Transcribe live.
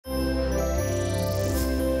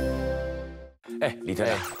哎，李特，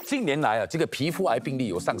近年来啊，这个皮肤癌病例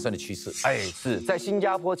有上升的趋势。哎，是在新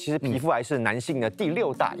加坡，其实皮肤癌是男性的第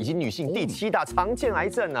6大，以及女性第7大常见癌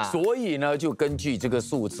症啊。所以呢，就根据这个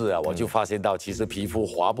数字啊，我就发现到，其实皮肤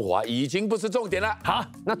滑不滑已经不是重点了。好，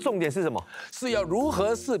那重点是什么？是要如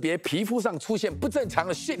何识别皮肤上出现不正常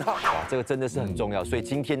的讯号。哇，这个真的是很重要。所以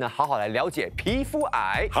今天呢，好好来了解皮肤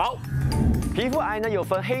癌。好。 皮肤癌呢有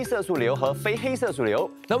分黑色素瘤和非黑色素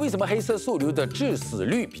瘤。那为什么黑色素瘤的致死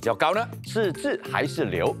率比较高呢？是痣还是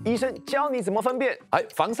瘤？医生教你怎么分辨。哎，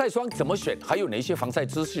防晒霜怎么选？还有哪些防晒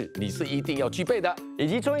知识你是一定要具备的？以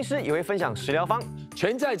及中医师也会分享食疗方，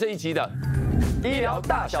全在这一集的医疗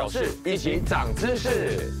大小事，一起长知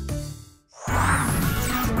识。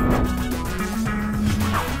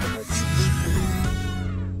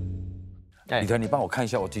 李腾，你帮我看一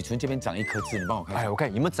下，我嘴唇这边长一颗痣，你帮我看。哎，我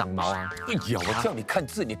看有没有长毛啊？哎呀，我叫你看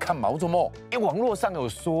痣，你看毛做么？哎，网络上有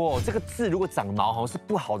说，这个痣如果长毛，好像是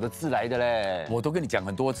不好的痣来的嘞。我都跟你讲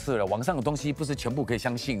很多次了，网上的东西不是全部可以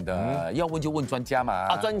相信的，要问就问专家嘛。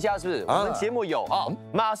啊，专家是不是？我们节目有啊，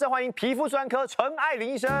马上欢迎皮肤专科陈爱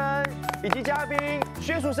玲医生以及嘉宾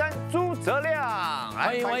薛树山、朱泽亮，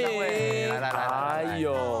欢迎欢迎，来，哎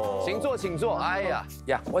呦，请坐请坐。哎呀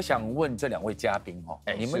呀，我想问这2位嘉宾哦，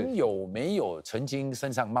你们有没有曾经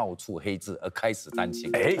身上冒出黑痣而开始担心？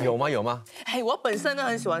哎，有吗？有吗？哎，我本身呢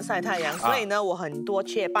很喜欢晒太阳，所以呢我很多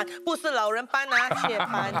雀斑，不是老人斑啊，雀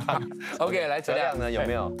斑。OK， 来泽亮呢有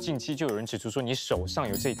没有？近期就有人指出说你手上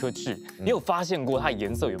有这颗痣，你有发现过它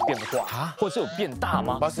颜色有变化，或是有变大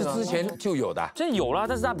吗？是之前就有的，这有啦，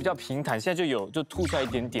但是它比较平坦，现在就凸出来一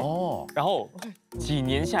点点哦，然后几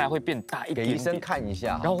年下来会变大一点点，给医生看一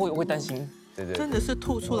下，然后会担心。 对对，真的是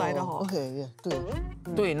凸出来的哦。对对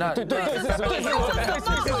对，那对，但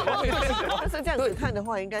是这样子看的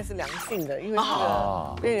话，应该是良性的，因为这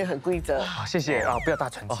个边缘很规则。好，谢谢啊，不要大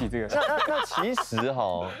喘气这个。那其实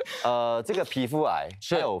哈，这个皮肤癌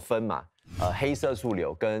它有分嘛，黑色素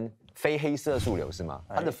瘤跟非黑色素瘤是吗？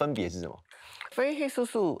它的分别是什么？ 非黑色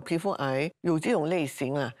素皮肤癌有这种类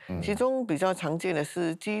型啊，其中比较常见的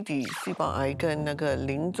是基底细胞癌跟那个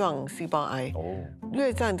鳞状细胞癌，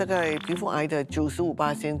约占大概皮肤癌的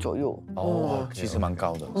95%左右。哦，其实蛮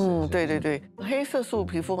高的。对对对，黑色素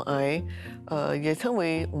皮肤癌，也称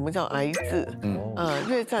为我们叫癌痣，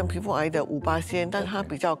约占皮肤癌的5%，但它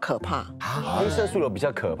比较可怕。黑色素瘤比较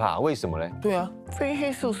可怕，为什么嘞？对啊，非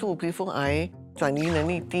黑色素皮肤癌。 转移能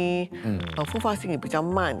力低，复发性也比较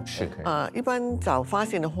慢，是一般早发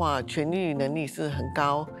现的话，痊愈能力是很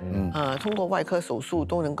高，通过外科手术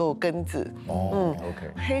都能够根治。OK。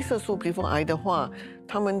黑色素皮肤癌的话，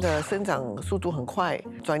它们的生长速度很快，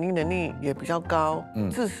转移能力也比较高，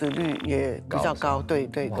致死率也比较高。对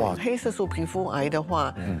对对，黑色素皮肤癌的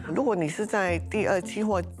话，如果你是在第2期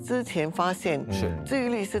或之前发现，治愈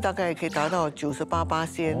率是大概可以达到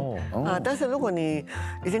98%。但是如果你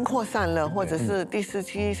已经扩散了，或者是第4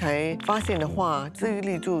期才发现的话，治愈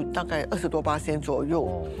率就大概20多%左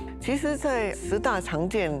右。其实，在10大常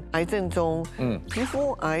见癌症中，皮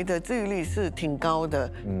肤癌的治愈率是挺高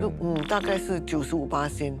的，大概是95%。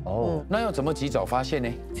那要怎么及早发现呢？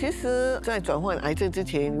其实，在转换癌症之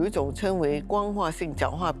前，有一种称为光化性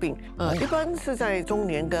角化病，一般是在中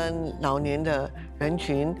年跟老年的人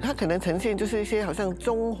群，它可能呈现就是一些好像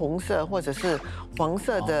棕红色或者是黄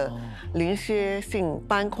色的鳞屑性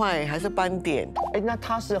斑块还是斑点。哎，那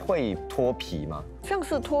它是会脱皮吗？像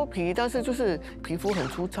是脱皮，但是就是皮肤很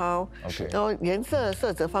粗糙，然后颜色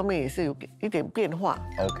色泽方面也是有一点变化。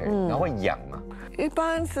OK，然后会痒吗？一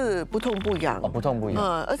般是不痛不痒，不痛不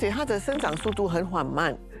痒。而且它的生长速度很缓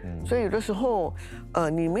慢，所以有的时候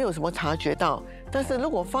你没有什么察觉到，但是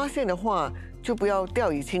如果发现的话，就不要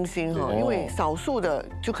掉以轻心哈，因为少数的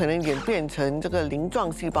就可能演变成这个鳞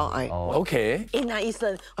状细胞癌。OK， 那医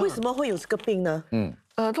生为什么会有这个病呢？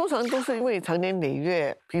通常都是因为长年累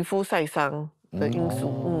月皮肤晒伤的因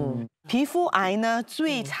素。皮肤癌呢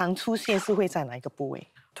最常出现是会在哪一个部位？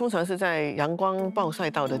通常是在阳光暴晒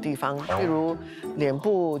到的地方，例如脸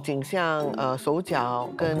部、颈项、手脚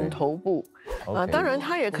跟头部。当然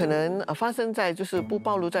它也可能发生在就是不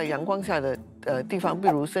暴露在阳光下的地方，比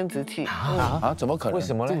如生殖器。怎么可能？为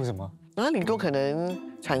什么呢？为什么？哪里都可能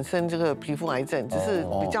产生这个皮肤癌症，只是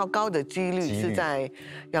比较高的几率是在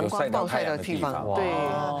阳光暴晒的地方。对。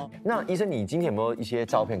那医生，你今天有没有一些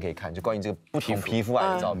照片可以看？就关于这个不同皮肤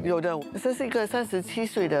癌的照片？有的，这是一个37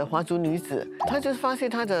岁的华族女子，她就是发现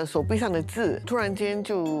她的手臂上的痣突然间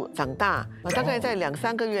就长大，大概在2、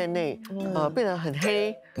3个月内，变得很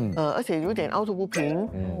黑，而且有点凹凸不平，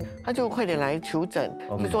她就快点来求诊，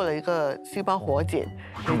就做了一个细胞活检，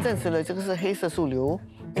也证实了这个是黑色素瘤。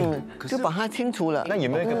就把它清除了。那有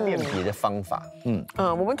没有一个辨别的方法？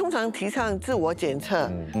我们通常提倡自我检测，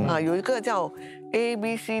有一个叫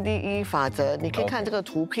ABCDE 法则，你可以看这个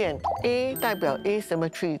图片 ，A 代表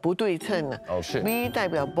asymmetry 不对称的，B 代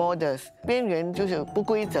表 borders 边缘就是不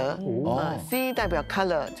规则，C 代表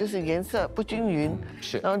color 就是颜色不均匀，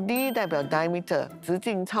然后 D 代表 diameter 直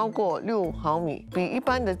径超过6毫米，比一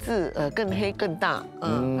般的痣更黑更大，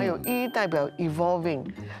还有 E 代表 evolving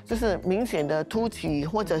就是明显的凸起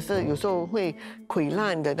或者是有时候会溃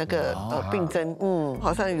烂的那个病症，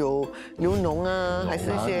好像有流脓啊，还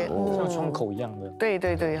是一些像窗口一样的。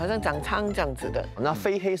对，好像长疮这样子的。那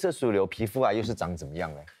非黑色素瘤皮肤癌又是长怎么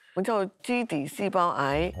样呢？我们叫基底细胞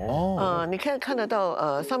癌。你可以看得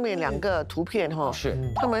到上面2个图片哈，是，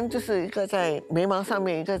他们就是一个在眉毛上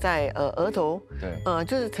面，一个在额头，对，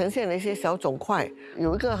就是呈现了一些小肿块，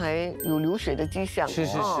有一个还有流血的迹象。是。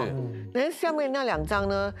那下面那2张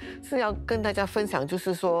呢是要跟大家分享，就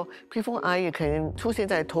是说皮肤癌也可能出现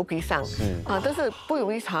在头皮上，但是不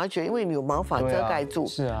容易察觉，因为你有毛发遮盖住。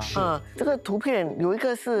是啊，这个图片有一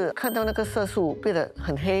个是看到那个色素变得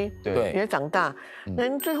很黑，对，也长大。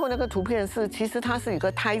最后那个图片是，其实它是有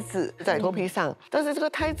个胎痣在头皮上，但是这个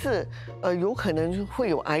胎痣有可能会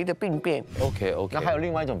有癌的病变。OK。那还有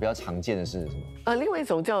另外一种比较常见的是什么？另外一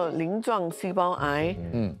种叫鳞状细胞癌。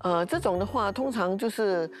这种的话，通常就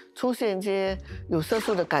是出现一些有色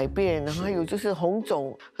素的改变，然后还有就是红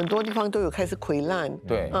肿，很多地方都有开始溃烂。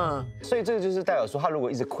对，所以这个就是代表说，它如果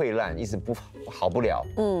一直溃烂，一直不好不了，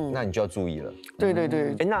那你就要注意了。对。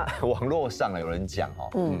哎，那网络上有人讲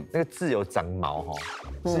那个痣有长毛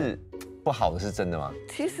是不好的，是真的吗？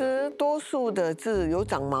其实多数的痣有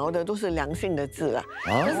长毛的都是良性的痣啦，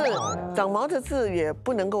但是长毛的痣也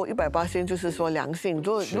不能够100%就是说良性。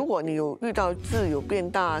如果你有遇到痣有变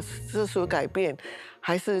大、色素改变，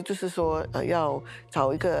还是就是说要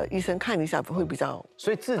找一个医生看一下会比较。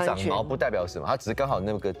所以痣长毛不代表什么，它只是刚好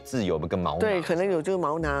那个痣有个毛囊。对，可能有这个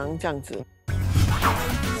毛囊这样子。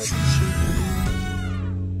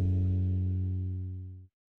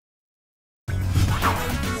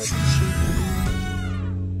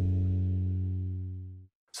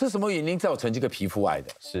是什么原因造成这个皮肤癌的？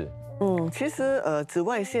是，其实紫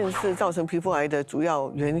外线是造成皮肤癌的主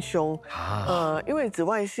要元凶因为紫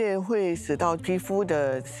外线会使到皮肤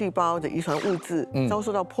的细胞的遗传物质遭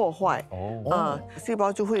受到破坏，细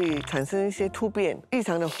胞就会产生一些突变、异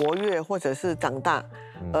常的活跃或者是长大。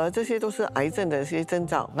这些都是癌症的一些征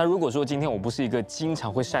兆。那如果说今天我不是一个经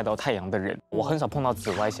常会晒到太阳的人，我很少碰到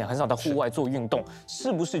紫外线，很少在户外做运动，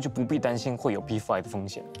是不是就不必担心会有皮肤癌的风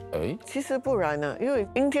险？其实不然呢，因为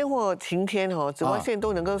阴天或晴天紫外线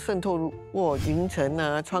都能够渗透过云层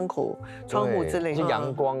啊、窗户之类的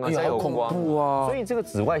阳光啊、好恐怖啊！所以这个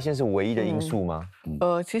紫外线是唯一的因素吗？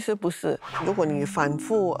其实不是。如果你反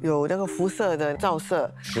复有那个辐射的照射，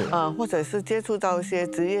或者是接触到一些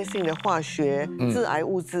职业性的化学、致癌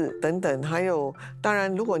物质等等，还有当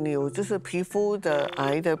然，如果你有就是皮肤的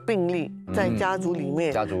癌的病例在家族里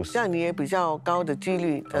面，这样你也比较高的几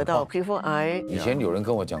率得到皮肤癌。以前有人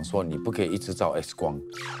跟我讲说，你不可以一直照 X 光，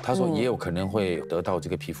他说也有可能会得到这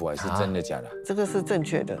个皮肤癌，是真的假的？这个是正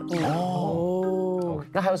确的。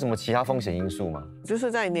那还有什么其他风险因素吗？就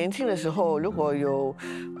是在年轻的时候，如果有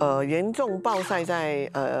严重暴晒在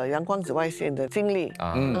阳光紫外线的经历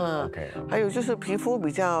还有就是皮肤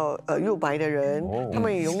比较幼白的人，他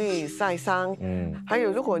们也容易晒伤。还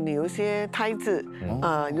有如果你有一些胎痣，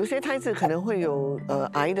有些胎痣可能会有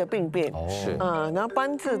癌的病变。然后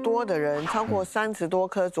斑痣多的人，超过30多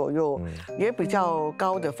颗左右，也比较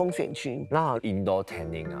高的风险群。那 indoor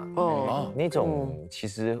tanning 那种其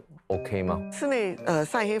实 OK 吗？室内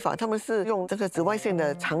晒黑法，他们是用这个紫外线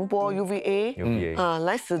的长波 UVA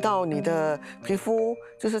来使到你的皮肤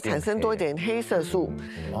就是产生多一点黑色素，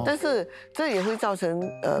但是这也会造成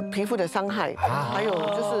皮肤的伤害，还有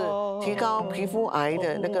就是提高皮肤癌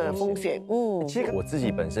的那个风险。其实我自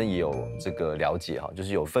己本身也有这个了解就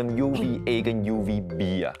是有分 UVA 跟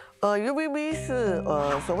UVB 啊。UVB 是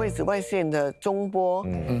所谓紫外线的中波，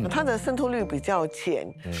它的渗透率比较浅，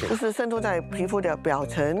就是渗透在皮肤的表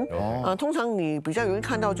层。通常你比较容易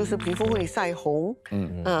看到就是皮肤会晒红，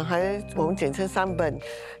还我们简称3本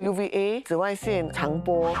UVA 紫外线长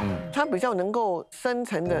波，它比较能够深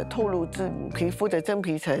层的透入至皮肤的真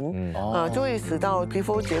皮层，就会使到皮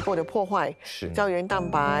肤结构的破坏，胶原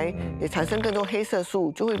蛋白也产生更多黑色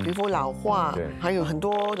素，就会皮肤老化，还有很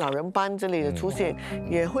多老人斑之类的出现，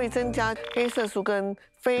也会增加黑色素跟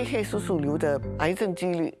非黑色素瘤的癌症几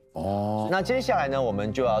率。那接下来呢，我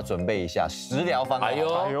们就要准备一下食疗方法。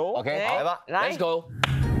OK， 来吧，Let's go。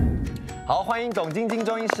好，欢迎董晶晶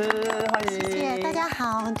中医师，欢迎。谢谢大家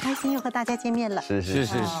好，很开心又和大家见面了。是。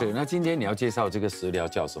那今天你要介绍这个食疗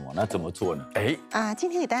叫什么？那怎么做呢？今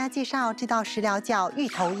天给大家介绍这道食疗叫芋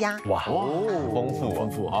头鸭。哇，丰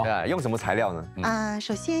富哈。用什么材料呢？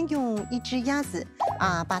首先用一只鸭子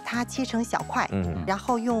把它切成小块，然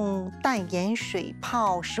后用淡盐水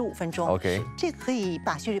泡15分钟。OK， 这个可以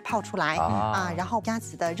把血水泡出来然后鸭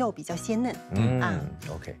子的肉比较鲜嫩。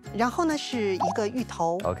OK。然后呢是一个芋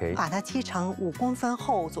头 ，OK， 把它切成5公分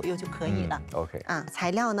厚左右就可以了。OK。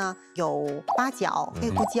材料呢有八角、黑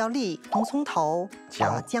胡椒粒、红葱头、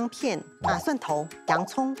姜片蒜头、洋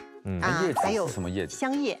葱还有什么叶子？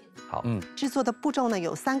香叶。好，制作的步骤呢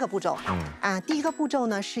有3个步骤。第一个步骤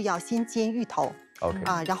呢是要先煎芋头。OK，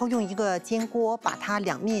 然后用一个煎锅把它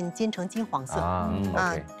2面煎成金黄色。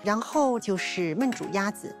OK， 然后就是焖煮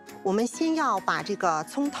鸭子。我们先要把这个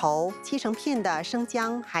葱头切成片的生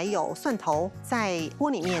姜还有蒜头在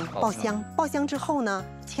锅里面爆香，爆香之后呢，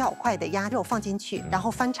切好块的鸭肉放进去，然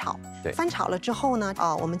后翻炒。翻炒了之后呢，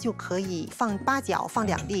我们就可以放八角放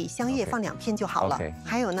2粒，香叶放2片就好了。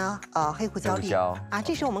还有呢，黑胡椒粒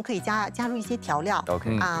这时候我们可以加入一些调料。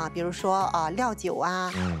OK， 比如说料酒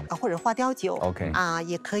或者花雕酒。OK，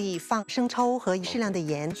 也可以放生抽和适量的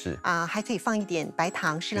盐。是还可以放一点白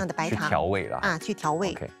糖，适量的白糖去调味了去调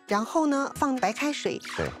味。 OK， 然后呢，放白开水，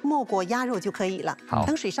没过鸭肉就可以了。好，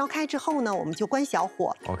等水烧开之后呢，我们就关小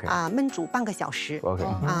火。OK， 焖煮半个小时。 OK，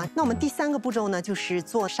 那我们第3个步骤呢，就是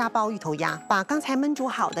做沙包芋头鸭。把刚才焖煮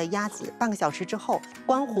好的鸭子半个小时之后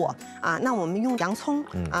关火那我们用洋葱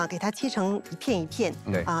给它切成一片一片，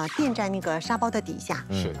垫在那个沙包的底下。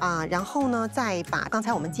是然后呢，再把刚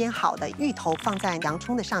才我们煎好的芋头放在洋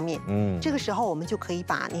葱的上面。这个时候我们就可以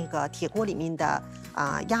把那个铁锅里面的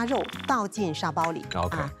鸭肉倒进沙包里。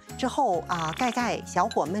OK，之后盖小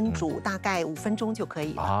火焖煮大概5分钟就可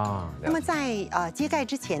以了。那么在揭盖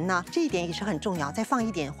之前呢，这一点也是很重要，再放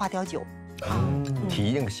一点花雕酒。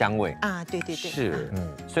提那个香味对，是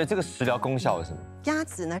所以这个食疗功效是什么？鸭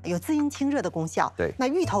子呢有滋阴清热的功效，对。那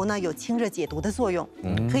芋头呢有清热解毒的作用，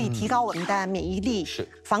可以提高我们的免疫力，是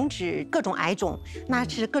防止各种癌种，那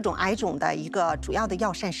是各种癌种的一个主要的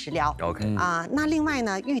药膳食疗。OK 那另外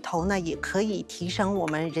呢，芋头呢也可以提升我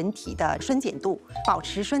们人体的酸碱度，保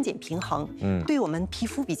持酸碱平衡，对我们皮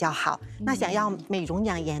肤比较好。那想要美容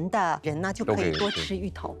养颜的人呢，就可以多吃芋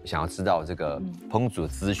头。想要知道这个烹煮的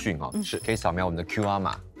资讯是可以扫描我们的 QR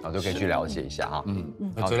码，然后就可以去了解一下哈。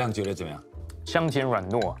那周亮觉得怎么样？香甜软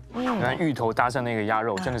糯，那芋头搭上那个鸭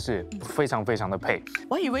肉，真的是非常非常的配。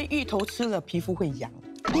我以为芋头吃了皮肤会痒，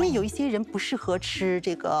因为有一些人不适合吃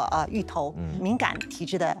这个芋头，敏感体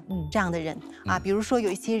质的这样的人比如说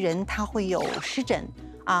有一些人他会有湿疹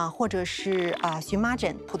或者是荨麻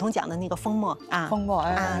疹，普通讲的那个风沫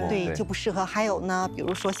对，就不适合。还有呢，比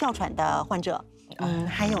如说哮喘的患者。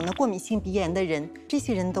还有呢，过敏性鼻炎的人，这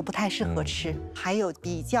些人都不太适合吃。还有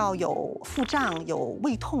比较有腹胀、有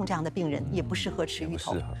胃痛这样的病人，也不适合吃芋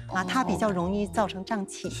头它比较容易造成胀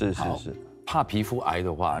气。是。怕皮肤癌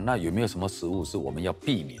的话，那有没有什么食物是我们要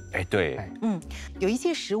避免？对，有一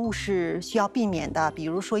些食物是需要避免的，比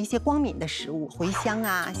如说一些光敏的食物，茴香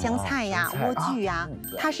香菜莴苣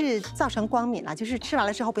它是造成光敏了，就是吃完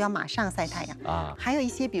了之后不要马上晒太阳还有一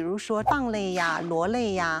些比如说蚌类螺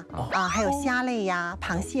类还有虾类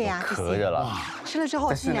螃蟹这些的了，吃了之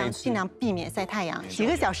后尽量避免晒太阳，几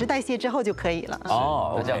个小时代谢之后就可以了。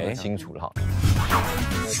那这样就清楚了哈。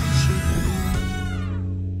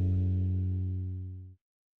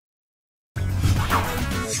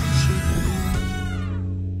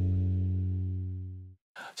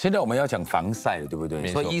现在我们要讲防晒了，对不对？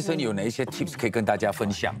所以医生有哪一些 tips 可以跟大家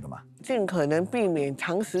分享的吗？尽可能避免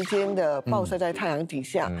长时间的暴晒在太阳底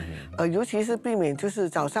下，尤其是避免就是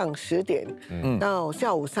早上10点到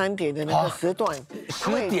下午3点的那个时段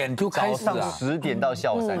，10点就开始早上10点到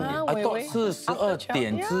下午3点，都是12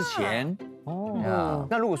点之前。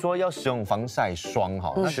那如果说要使用防晒霜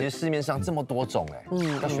那其实市面上这么多种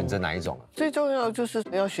要选择哪一种最重要就是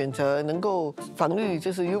要选择能够防御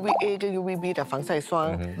就是 UVA 跟 UVB 的防晒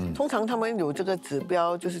霜，通常他们有这个指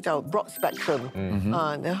标就是叫 broad spectrum，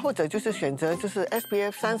然后或者就是选择就是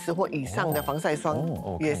SPF 30或以上的防晒霜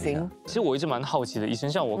也行。其实我一直蛮好奇的，医生，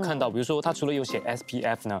像我看到，比如说他除了有写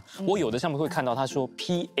SPF 呢，我有的上面会看到他说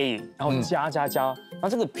PA， 然后加，那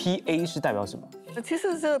这个 PA 是代表什么？其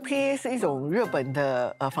实这个 PA 是一种日本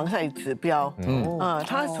的防晒指标，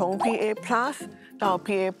它从 PA Plus 到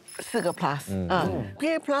PA 4个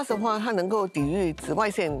Plus，PA Plus 的话，它能够抵御紫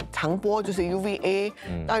外线长波，就是 UVA，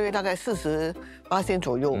大概40 8%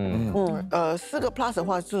左右。4个 plus 的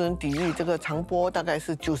话就能抵御这个长波，大概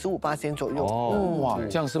是95%左右。哇，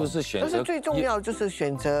这样是不是选择？但是最重要就是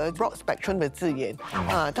选择 broad spectrum 的字眼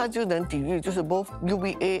啊，它就能抵御就是 both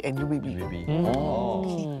UVA and UVB。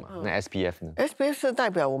那 SPF 呢 ？SPF 是代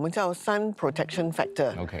表我们叫 sun protection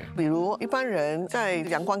factor。OK。比如一般人在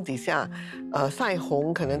阳光底下，晒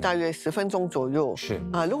红可能大约10分钟左右。是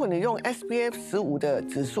如果你用 SPF 15的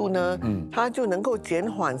指数呢，它就能够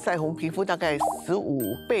减缓晒红皮肤大概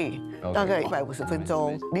15倍，大概150分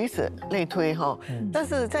钟，以此类推哈。但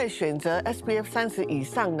是在选择 SPF 30以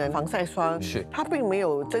上的防晒霜，它并没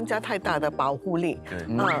有增加太大的保护力。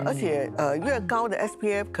而且越高的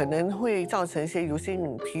SPF 可能会造成一些油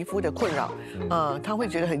性皮肤的困扰。它会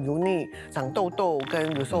觉得很油腻，长痘痘，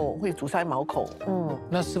跟有时候会阻塞毛孔。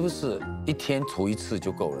那是不是一天涂1次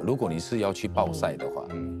就够了？如果你是要去暴晒的话，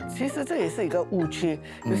其实这也是一个误区。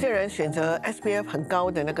有些人选择 SPF 很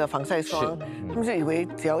高的那个防晒霜，他们就以为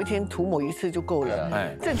只要一天涂抹1次就够了。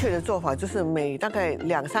正确的做法就是每大概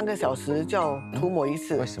2、3个小时就要涂抹1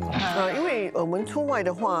次。为什么？因为我们出外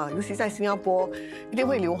的话，尤其在新加坡，一定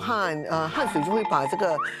会流汗，汗水就会把这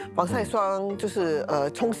个防晒霜就是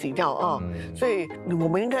冲洗掉啊。所以我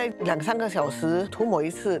们应该2、3个小时涂抹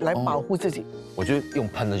1次来保护自己。我觉得用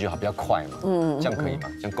喷的就好，比较快嘛。这样可以吗？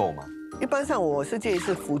这样够吗？一般上我是建议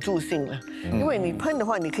是辅助性的，因为你喷的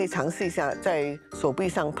话，你可以尝试一下在手臂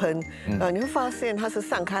上喷，你会发现它是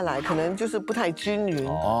散开来，可能就是不太均匀。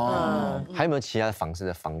还有没有其他的防晒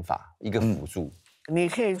的方法？一个辅助。你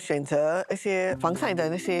可以选择一些防晒的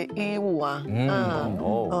那些衣物啊，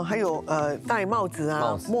还有戴帽子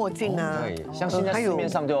啊、墨镜啊，对，像现在市面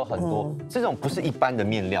上就有很多这种不是一般的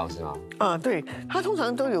面料是吗？对，它通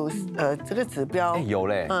常都有这个指标。有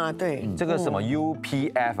嘞。对，这个什么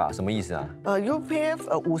UPF 啊，什么意思啊？UPF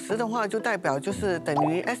 50的话就代表就是等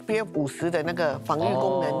于 SPF 50的那个防御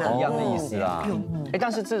功能啊，一样的意思啊。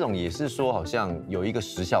但是这种也是说好像有一个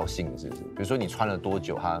时效性，是不是？比如说你穿了多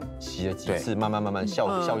久，它洗了几次，慢慢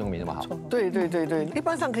效用没那么好。对，一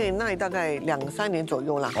般上可以耐大概2、3年左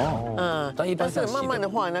右啦。但是慢慢的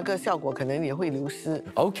话，那个效果可能也会流失。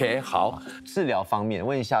OK， 好。治疗方面，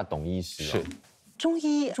问一下董医师。是。中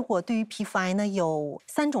医如果对于皮肤癌呢有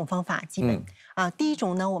3种方法，基本第一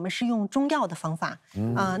种呢，我们是用中药的方法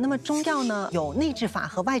那么中药呢有内治法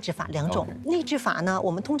和外治法2种。内治法呢，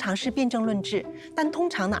我们通常是辨证论治，但通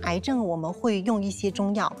常呢，癌症我们会用一些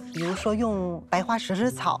中药，比如说用白花蛇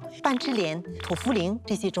舌草、半枝莲、土茯苓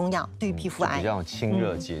这些中药，对于皮肤癌比较清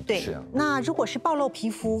热解毒。对，那如果是暴露皮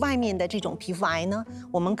肤外面的这种皮肤癌呢，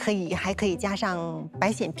我们还可以加上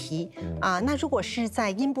白藓皮那如果是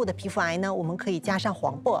在阴部的皮肤癌呢，我们可以加上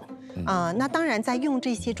黄柏那当然在用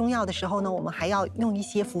这些中药的时候呢，我们还要用一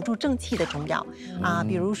些辅助正气的中药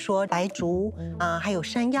比如说白术还有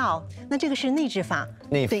山药，那这个是内治法，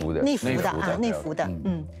内服的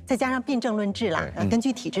再加上辨证论治啦，根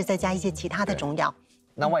据体质再加一些其他的中药。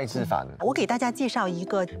那外治法呢？我给大家介绍一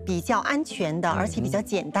个比较安全的，而且比较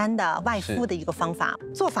简单的外敷的一个方法。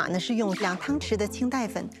做法呢是用2汤匙的青黛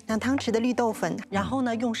粉、2汤匙的绿豆粉，然后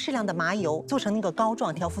呢用适量的麻油做成那个膏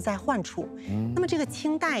状，调敷在患处。那么这个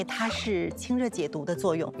青黛它是清热解毒的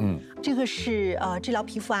作用。这个是治疗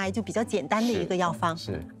皮肤癌就比较简单的一个药方。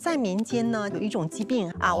在民间呢有一种疾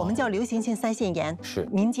病我们叫流行性腮腺炎，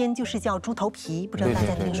民间就是叫猪头皮，不知道大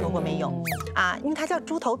家听说过没有？因为它叫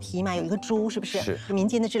猪头皮嘛，有一个猪，是不是？民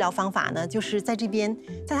间的治疗方法呢，就是在这边，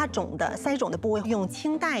在它腮肿的部位用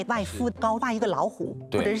青黛外敷膏画一个老虎，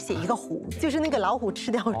或者是写一个虎，就是那个老虎吃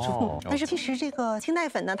掉猪。但是其实这个青黛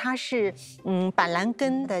粉呢，它是板蓝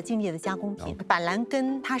根的净液的加工品，板蓝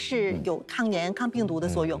根它是有抗炎、抗病毒的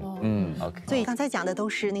作用。所以刚才讲的都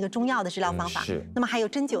是那个中药的治疗方法。那么还有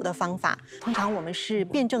针灸的方法，通常我们是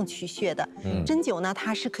辨证取穴的。针灸呢，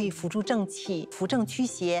它是可以辅助正气、扶正驱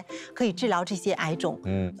邪，可以治疗这些癌肿。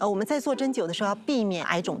我们在做针灸的时候要避免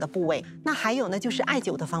癌肿的部位。那还有呢，就是艾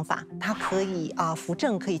灸的方法，它可以扶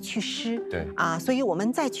正，可以祛湿。所以我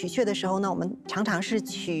们在取穴的时候呢，我们常常是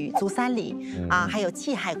取足三里还有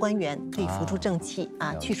气海关元，可以扶助正气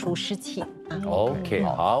去除湿气。OK，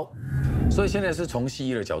 好。所以现在是从西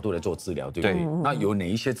医的角度来做治疗，对不对？那有哪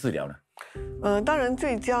一些治疗呢？当然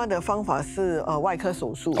最佳的方法是外科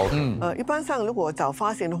手术。一般上如果早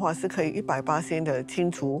发现的话，是可以100%的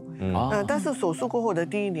清除。但是手术过后的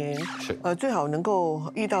第1年，最好能够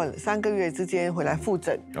1到3个月之间回来复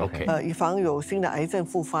诊。以防有新的癌症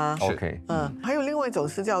复发。还有另外一种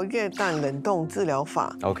是叫液氮冷冻治疗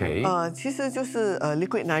法。其实就是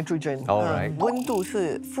liquid nitrogen，温度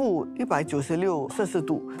是-196摄氏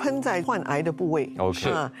度，喷在患癌的部位。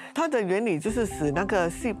它的原理就是使那个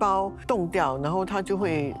细胞冻掉，然后它就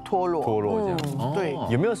会脱落这样。对，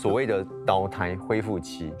有没有所谓的胞胎恢复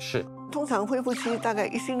期？通常恢复期大概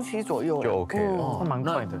1星期左右就 OK 了，蛮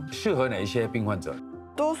快的。适合哪一些病患者？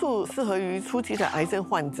多数适合于初期的癌症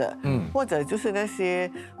患者，或者就是那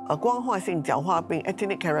些光化性角化病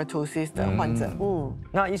 （actinic keratosis） 的患者，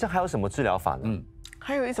那医生还有什么治疗法呢？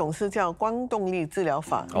还有一种是叫光动力治疗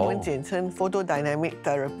法，我们简称 photodynamic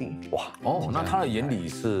therapy。哇，那它的原理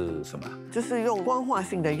是什么？就是用光化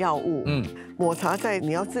性的药物，抹擦在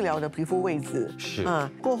你要治疗的皮肤位置，是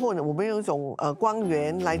过后呢，我们用一种光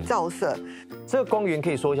源来照射。这个光源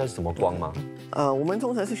可以说一下是什么光吗？我们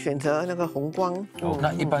通常是选择那个红光。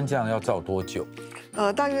那一般这样要照多久？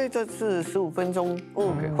大约就是15分钟。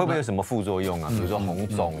会不会有什么副作用啊？比如说红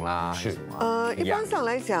肿啦，是一般上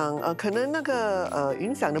来讲，可能那个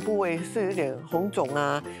影响的部位是有点红肿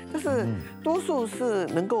啊，但是多数是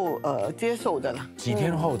能够接受的啦。几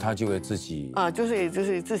天后它就会自己就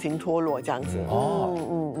是自行脱落这样子。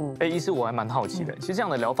医师，我还蛮好奇的，其实这样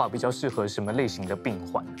的疗法比较适合什么类型的病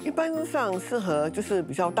患？一般上适合就是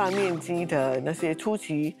比较大面积的那些初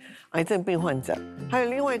期癌症病患者，还有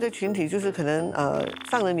另外一个群体就是可能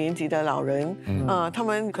上了年纪的老人，他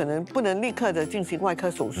们可能不能立刻的进行外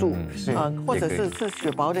科手术，或者是吃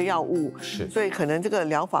血薄的药物，所以可能这个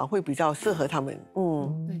疗法会比较适合他们。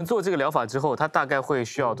做这个疗法之后，他大概会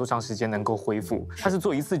需要多长时间能够恢复？他是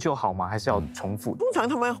做一次就好吗？还是要重复？通常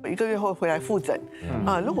他们1个月后回来复诊。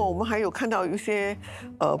如果我们还有看到一些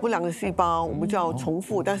不良的细胞，我们就要重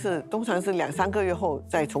复，但是通常是2、3个月后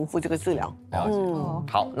再重复这个治疗。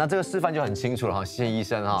好，那这个示范就很清楚了哈，谢谢医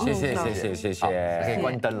生哈，谢谢。可以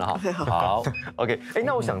关灯了哈。好，OK，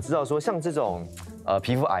那我想知道说，像这种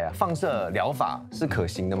皮肤癌放射疗法是可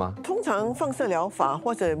行的吗？通常放射疗法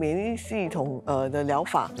或者免疫系统的疗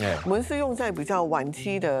法，我们是用在比较晚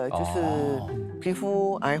期的，就是皮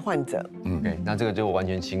肤癌患者。OK，那这个就完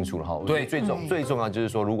全清楚了哈。对，最重要就是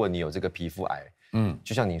说，如果你有这个皮肤癌，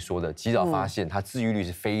就像你说的，及早发现，它治愈率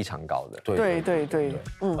是非常高的。对，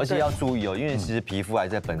而且要注意哦，因为其实皮肤癌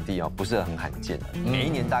在本地不是很罕见的，每一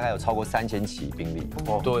年大概有超过3000起病例。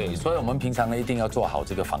对，所以我们平常呢一定要做好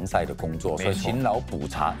这个防晒的工作，所以勤劳补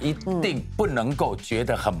擦一定不能够觉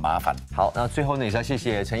得很麻烦。好，那最后呢也是要谢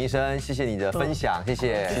谢陈医生，谢谢你的分享，谢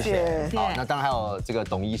谢。好，那当然还有这个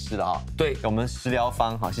董医师了哈。对，我们食疗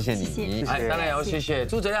方好，谢谢你。当然也要谢谢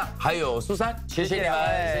朱哲亮，还有苏珊，谢谢你们，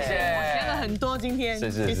谢谢。我学了很多今天，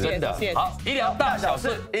是真的好，医疗大小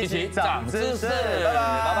事，一起长知识，拜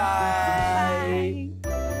拜。